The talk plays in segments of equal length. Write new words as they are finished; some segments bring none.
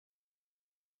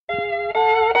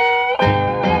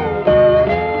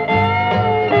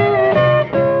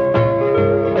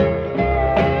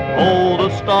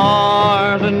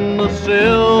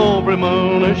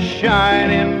moon is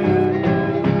shining,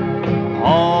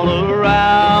 all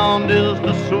around is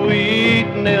the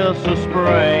sweetness of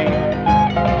spring.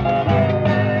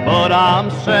 But I'm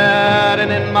sad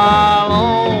and in my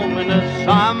loneliness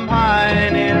I'm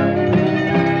pining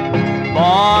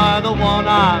for the one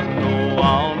I know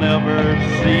I'll never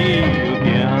see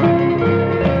again.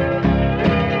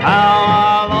 How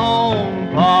I long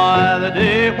for the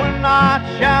day when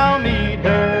I shall meet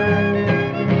her,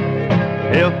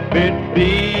 if it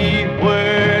be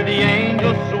where the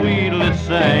angels sweetly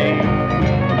sing.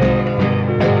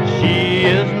 She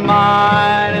is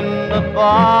mine and the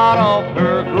thought of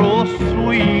her grows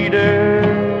sweeter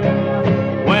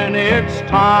when it's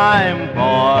time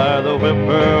for the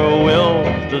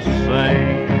whippoorwills to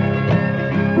sing.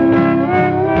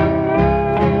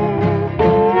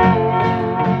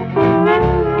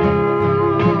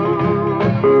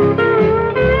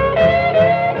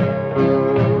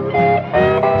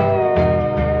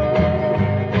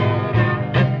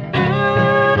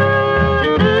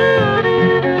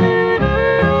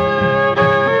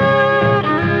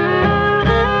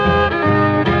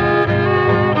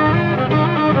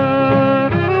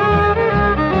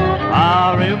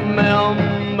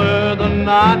 Remember the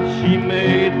night she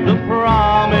made the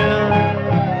promise,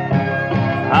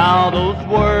 how those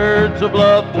words of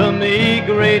love to me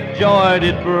great joy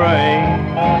did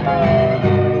bring.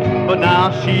 But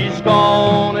now she's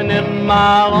gone and in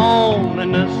my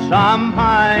loneliness I'm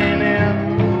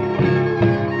pining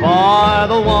for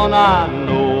the one I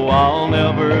know I'll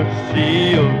never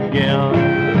see again.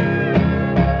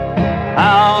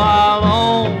 How I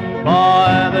long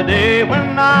for the day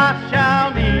when I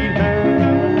shall meet her,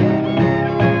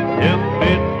 if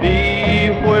it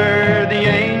be where the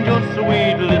angels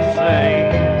sweetly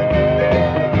sing.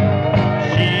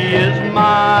 She is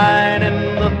mine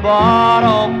and the thought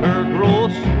of her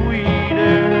grows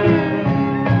sweeter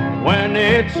when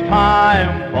it's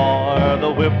time for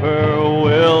the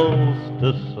whippoorwills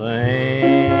to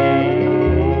sing.